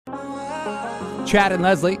Chad and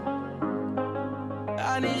Leslie.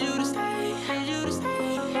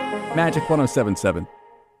 Magic 107.7.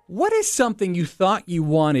 What is something you thought you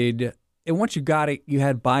wanted, and once you got it, you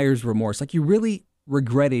had buyer's remorse? Like you really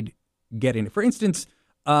regretted getting it. For instance,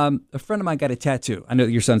 a friend of mine got a tattoo. I know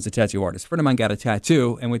your son's a tattoo artist. A friend of mine got a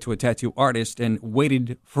tattoo and went to a tattoo artist and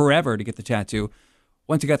waited forever to get the tattoo.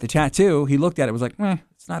 Once he got the tattoo, he looked at it and was like,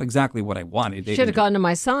 it's not exactly what I wanted. Should have gone to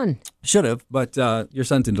my son. Should have, but your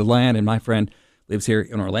son's in DeLand, and my friend lives here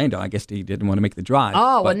in Orlando. I guess he didn't want to make the drive.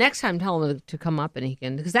 Oh, well, next time tell him to come up and he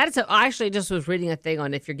can. Because I actually just was reading a thing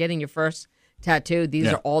on if you're getting your first tattoo,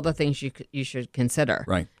 these are all the things you should consider.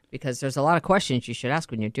 Right. Because there's a lot of questions you should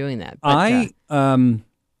ask when you're doing that. But,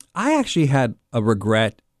 I actually had a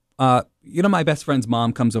regret. My best friend's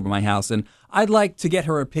mom comes over my house, and I'd like to get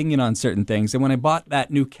her opinion on certain things. And when I bought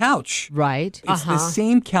that new couch, right, it's the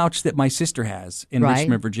same couch that my sister has in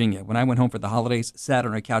Richmond, Virginia. When I went home for the holidays, sat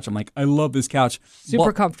on her couch. I'm like, I love this couch.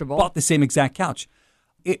 Super comfortable. Bought the same exact couch.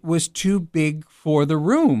 It was too big for the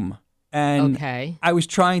room, and I was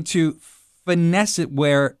trying to finesse it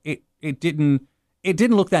where it didn't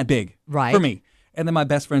look that big for me. And then my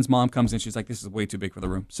best friend's mom comes in. She's like, this is way too big for the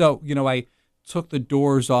room. So, I took the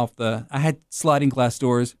doors off I had sliding glass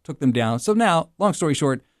doors, took them down. So now, long story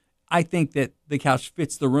short, I think that the couch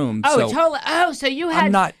fits the room. Oh, totally. Oh, so you had...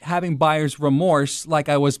 I'm not having buyer's remorse like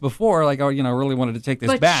I was before. Like, I really wanted to take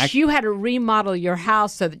this back. But you had to remodel your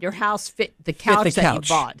house so that your house fit the couch that you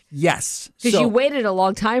bought. Yes. Because you waited a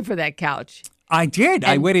long time for that couch. I did.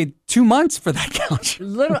 I waited 2 months for that couch.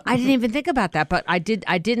 I didn't even think about that, but I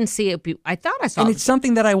didn't see it. I thought I saw it. And it's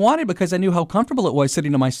something that I wanted because I knew how comfortable it was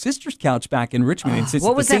sitting on my sister's couch back in Richmond. It's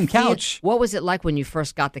the same couch. What was it like when you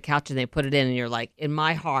first got the couch and they put it in and you're like, in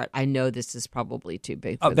my heart, I know this is probably too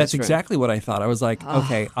big for this That's room. exactly what I thought. I was like,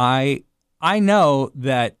 okay, I know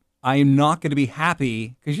that I am not going to be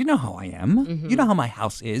happy because you know how I am. Mm-hmm. You know how my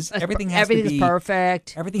house is. Everything's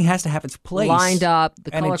perfect. Everything has to have its place. Lined up,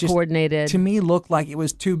 the color coordinated. To me, looked like it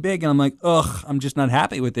was too big. And I'm like, I'm just not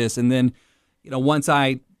happy with this. And then, once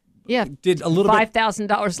I did a little bit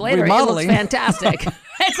 $5,000 later, it looks fantastic.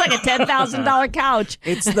 It's like a $10,000 couch.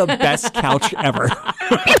 It's the best couch ever.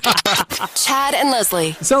 Chad and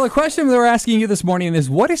Leslie. So the question we're asking you this morning is,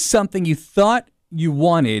 what is something you thought you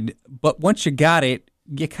wanted, but once you got it,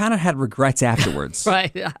 you kind of had regrets afterwards?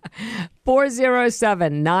 Right.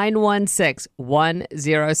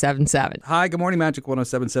 407-916-1077. Hi, good morning, Magic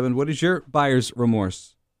 107.7. What is your buyer's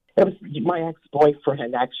remorse? It was my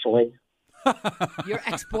ex-boyfriend, actually. Your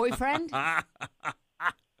ex-boyfriend?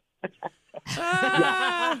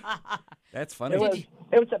 That's funny. It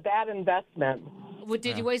was a bad investment.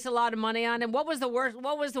 Did you waste a lot of money on him? What was the worst?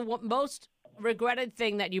 What was the most regretted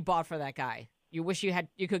thing that you bought for that guy? You wish you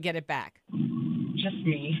could get it back. Just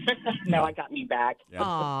me. No, I got me back.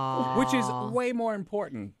 Yeah. Which is way more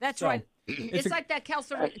important. That's right. It's like that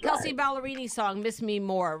Kelsey Ballerini song, Miss Me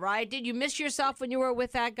More, right? Did you miss yourself when you were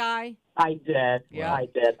with that guy? I did. Yeah. I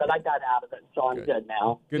did. But I got out of it, so I'm good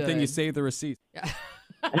now. Good thing you saved the receipt.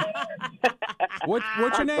 What's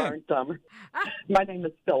your name? My name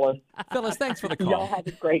is Phyllis. Phyllis, thanks for the call. Y'all have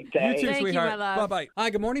a great day. You too, Thank sweetheart. you, my love. Bye-bye.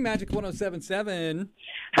 Hi, good morning, Magic 107.7.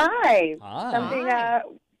 Hi. Hi. Something,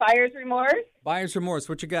 buyer's remorse? Buyer's remorse,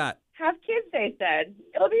 what you got? Have kids, they said.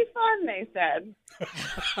 It'll be fun, they said.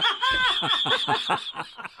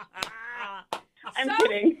 I'm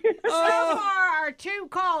kidding. So far, our two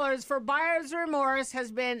callers for buyer's remorse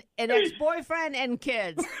has been an ex-boyfriend and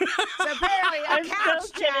kids. So apparently, a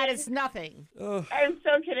couch chat is nothing. I'm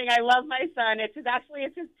so kidding. I love my son. It's his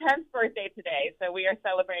 10th birthday today, so we are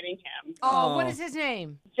celebrating him. Oh, what is his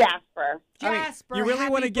name? Jasper. Jasper. You really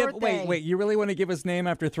want to give birthday. wait, you really want to give his name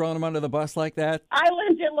after throwing him under the bus like that? I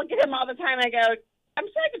legit look at him all the time. I go, I'm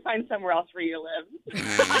sure I could find somewhere else for you to live.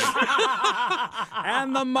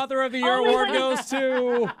 And the Mother of the Year award goes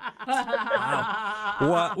to...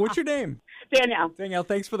 Wow. What's your name? Danielle,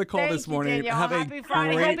 thanks for the call this morning. Danielle. Have Happy a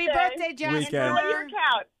Friday. great Happy birthday, Jasper. weekend. your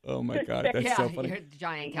couch. Oh, my God. That's so funny. Your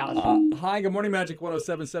giant couch. Hi, good morning, Magic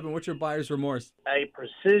 107.7. What's your buyer's remorse? A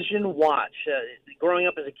precision watch. Growing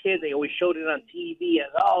up as a kid, they always showed it on TV as,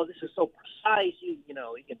 oh, this is so precise. You can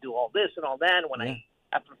do all this and all that. When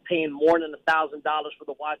after paying more than $1,000 for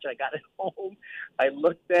the watch, I got it home. I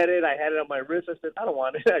looked at it. I had it on my wrist. I said, I don't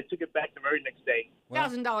want it. I took it back the very next day.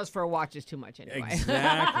 $1,000 for a watch is too much anyway.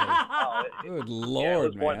 Exactly. Good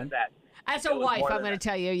Lord, more man. than that. As a wife, I'm going to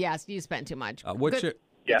tell you, yes, you spent too much. Good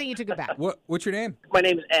thing you took it back. What's your name? My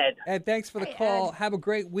name is Ed. Ed, thanks for the call. Ed. Have a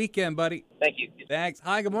great weekend, buddy. Thank you. Thanks.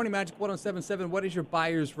 Hi, good morning, Magic 107.7. What is your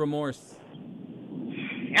buyer's remorse?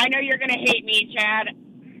 I know you're going to hate me, Chad.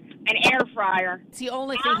 An air fryer. It's the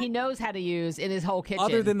only thing he knows how to use in his whole kitchen.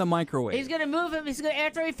 Other than the microwave. He's going to move him.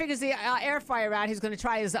 After he figures the air fryer out, he's going to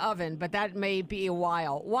try his oven, but that may be a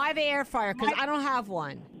while. Why the air fryer? Because I don't have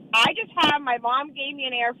one. My mom gave me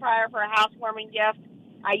an air fryer for a housewarming gift.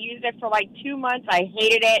 I used it for like 2 months. I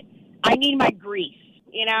hated it. I need my grease.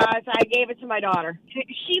 So I gave it to my daughter.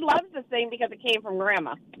 She loves this thing because it came from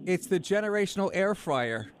Grandma. It's the generational air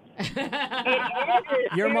fryer. It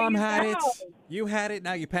is. Your mom had it. You had it.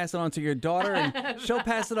 Now you pass it on to your daughter, and she'll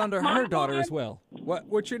pass it on to her daughter as well.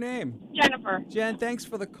 What's your name? Jennifer. Jen, thanks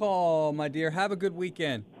for the call, my dear. Have a good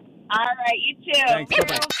weekend. All right, you too. Thanks.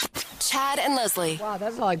 Bye-bye. Chad and Leslie. Wow,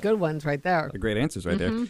 that's a lot of good ones right there. The great answers right there.